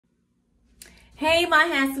Hey, my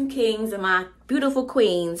handsome kings and my beautiful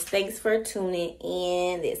queens. Thanks for tuning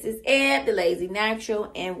in. This is Ed, the Lazy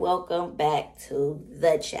Natural, and welcome back to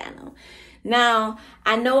the channel. Now,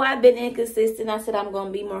 I know I've been inconsistent. I said I'm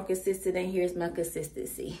going to be more consistent, and here's my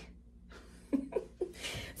consistency.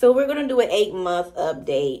 So we're going to do an 8-month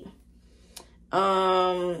update.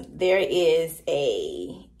 There is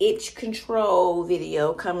a itch control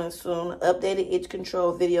video coming soon. Updated itch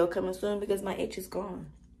control video coming soon because my itch is gone.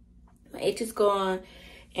 My itch is gone,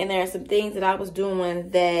 and there are some things that I was doing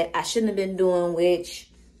that I shouldn't have been doing, which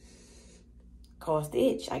caused the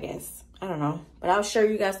itch, I guess. I don't know. But I'll show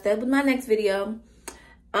you guys that with my next video.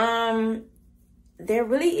 There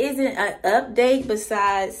really isn't an update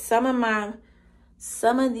besides some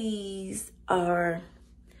of these are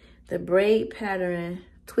the braid pattern,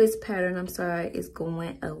 twist pattern, I'm sorry, is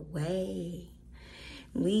going away.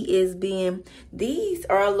 These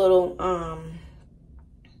are a little,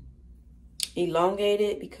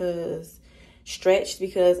 elongated because stretched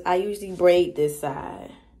because I usually braid this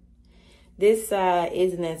side. This side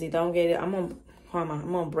isn't as elongated. I'm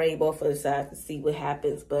gonna braid both of the sides to see what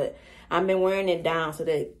happens, but I've been wearing it down so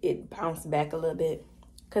that it bounced back a little bit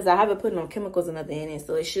because I haven't put no chemicals or nothing in it,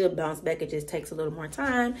 so it should bounce back. It just takes a little more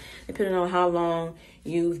time depending on how long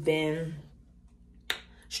you've been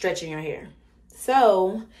stretching your hair.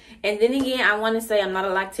 So, and then again, I want to say I'm not a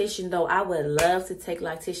lactician, though I would love to take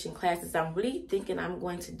lactation classes. I'm really thinking I'm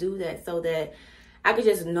going to do that so that I could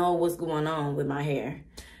just know what's going on with my hair.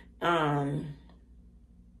 I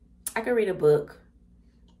could read a book,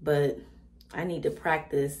 but I need to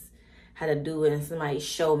practice how to do it and somebody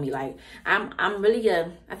show me. Like, I'm really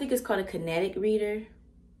I think it's called a kinetic reader. I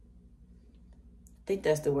think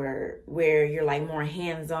that's the word, where you're like more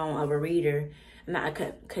hands-on of a reader. Not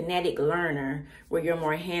a kinetic learner, where you're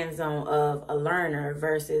more hands-on of a learner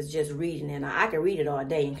versus just reading it. Now, I can read it all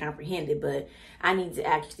day and comprehend it, but I need to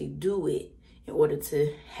actually do it in order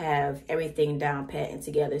to have everything down pat and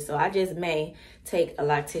together. So I just may take a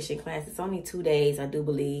lactation class. It's only 2 days, I do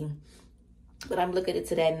believe, but I'm looking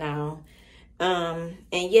into that now. And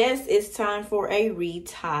yes, it's time for a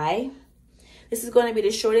retie. This is going to be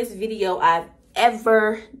the shortest video I've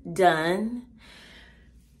ever done.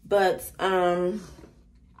 But,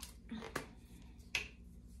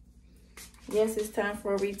 yes, it's time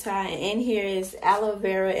for a retie. And in here is aloe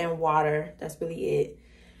vera and water. That's really it.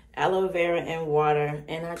 Aloe vera and water.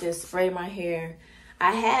 And I just spray my hair.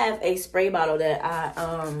 I have a spray bottle that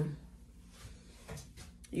I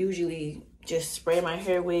usually just spray my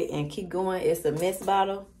hair with and keep going. It's a mist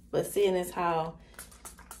bottle. But seeing as how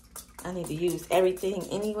I need to use everything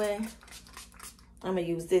anyway, I'm gonna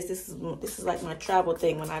use this. This is like my travel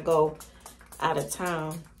thing when I go out of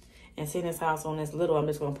town. And seeing this house on this little, I'm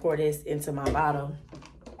just gonna pour this into my bottle.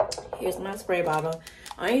 Here's my spray bottle.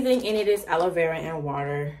 Only thing in it is aloe vera and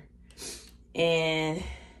water. And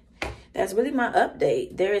that's really my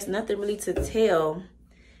update. There is nothing really to tell.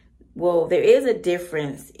 Well, there is a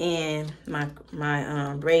difference in my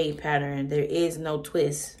braid pattern. There is no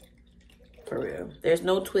twist, for real. There's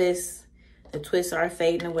no twist. The twists are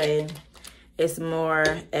fading away. It's more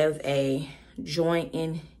of a joint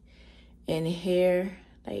in here.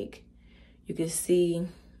 Like, you can see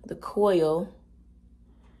the coil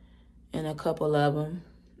and a couple of them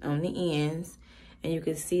on the ends. And you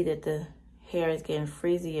can see that the hair is getting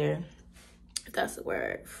frizzier. If that's the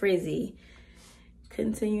word, frizzy.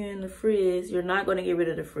 Continuing the frizz. You're not going to get rid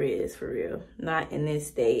of the frizz, for real. Not in this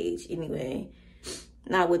stage, anyway.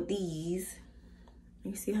 Not with these.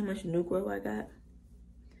 You see how much new growth I got?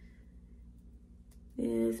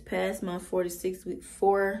 It's past my 4 to 6 weeks.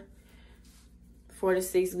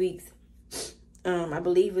 I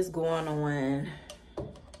believe it's going on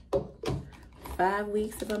 5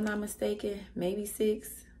 weeks, if I'm not mistaken, maybe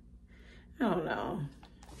 6. I don't know.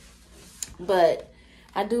 But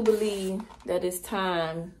I do believe that it's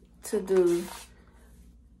time to do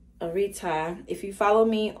a retie. If you follow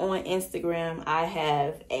me on Instagram, I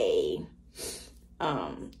have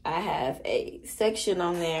a section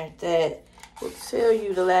on there that will tell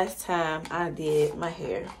you the last time I did my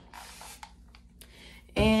hair.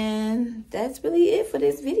 And that's really it for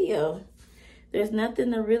this video. There's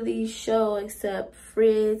nothing to really show except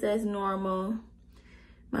frizz as normal.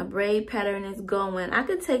 My braid pattern is going. I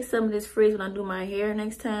could take some of this frizz when I do my hair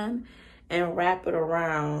next time and wrap it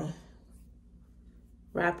around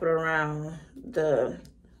the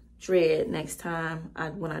dread next time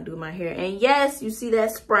when I do my hair. And yes, you see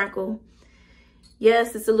that sprinkle.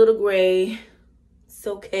 Yes, it's a little gray. It's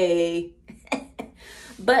okay.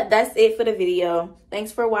 But that's it for the video.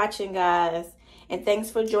 Thanks for watching, guys. And thanks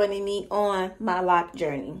for joining me on my Loc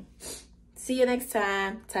journey. See you next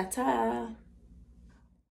time. Ta-ta.